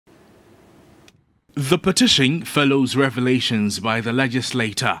The petition follows revelations by the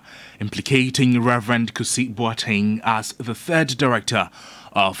legislator implicating Rev Kusi Boateng as the third director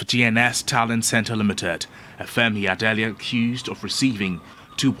of GNS Talent Centre Limited, a firm he had earlier accused of receiving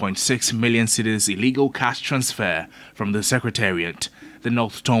 2.6 million cedis illegal cash transfer from the Secretariat. The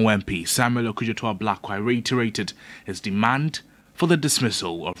North Tongu MP Samuel Okudzeto Ablakwa reiterated his demand for the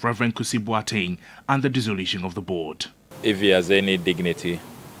dismissal of Rev Kusi Boateng and the dissolution of the board. If he has any dignity,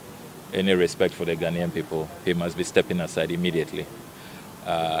 any respect for the Ghanaian people, he must be stepping aside immediately.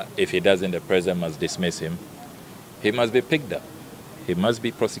 If he doesn't, the president must dismiss him. He must be picked up. He must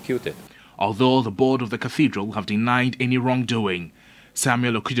be prosecuted. Although the board of the cathedral have denied any wrongdoing,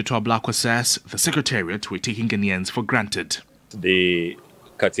 Samuel Okudzeto Ablakwa says the Secretariat were taking Ghanaians for granted. The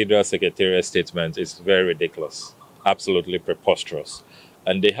Cathedral Secretariat statement is very ridiculous, absolutely preposterous,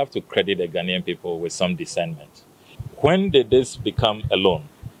 and they have to credit the Ghanaian people with some discernment. When did this become a loan?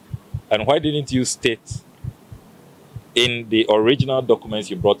 And why didn't you state in the original documents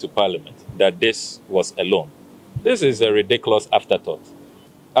you brought to Parliament that this was a loan? This is a ridiculous afterthought.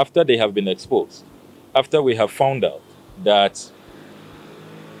 After they have been exposed, after we have found out that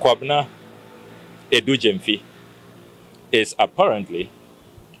Kwabna Edujemfi is apparently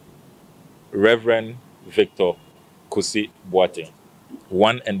Reverend Victor Kusi Boateng,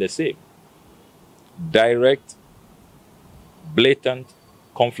 one and the same. Direct, blatant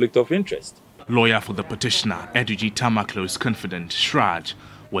conflict of interest. Lawyer for the petitioner, Eduji Tamaklo, is confident CHRAJ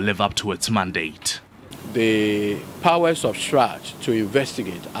will live up to its mandate. The powers of CHRAJ to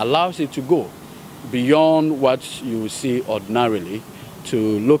investigate allows it to go beyond what you see ordinarily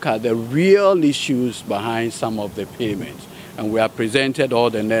to look at the real issues behind some of the payments. And we have presented all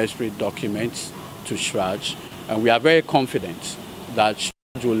the necessary documents to CHRAJ, and we are very confident that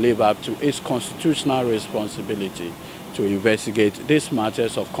CHRAJ will live up to its constitutional responsibility to investigate these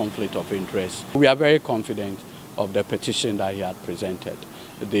matters of conflict of interest. We are very confident of the petition that he had presented.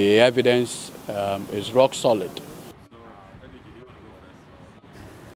 The evidence is rock solid.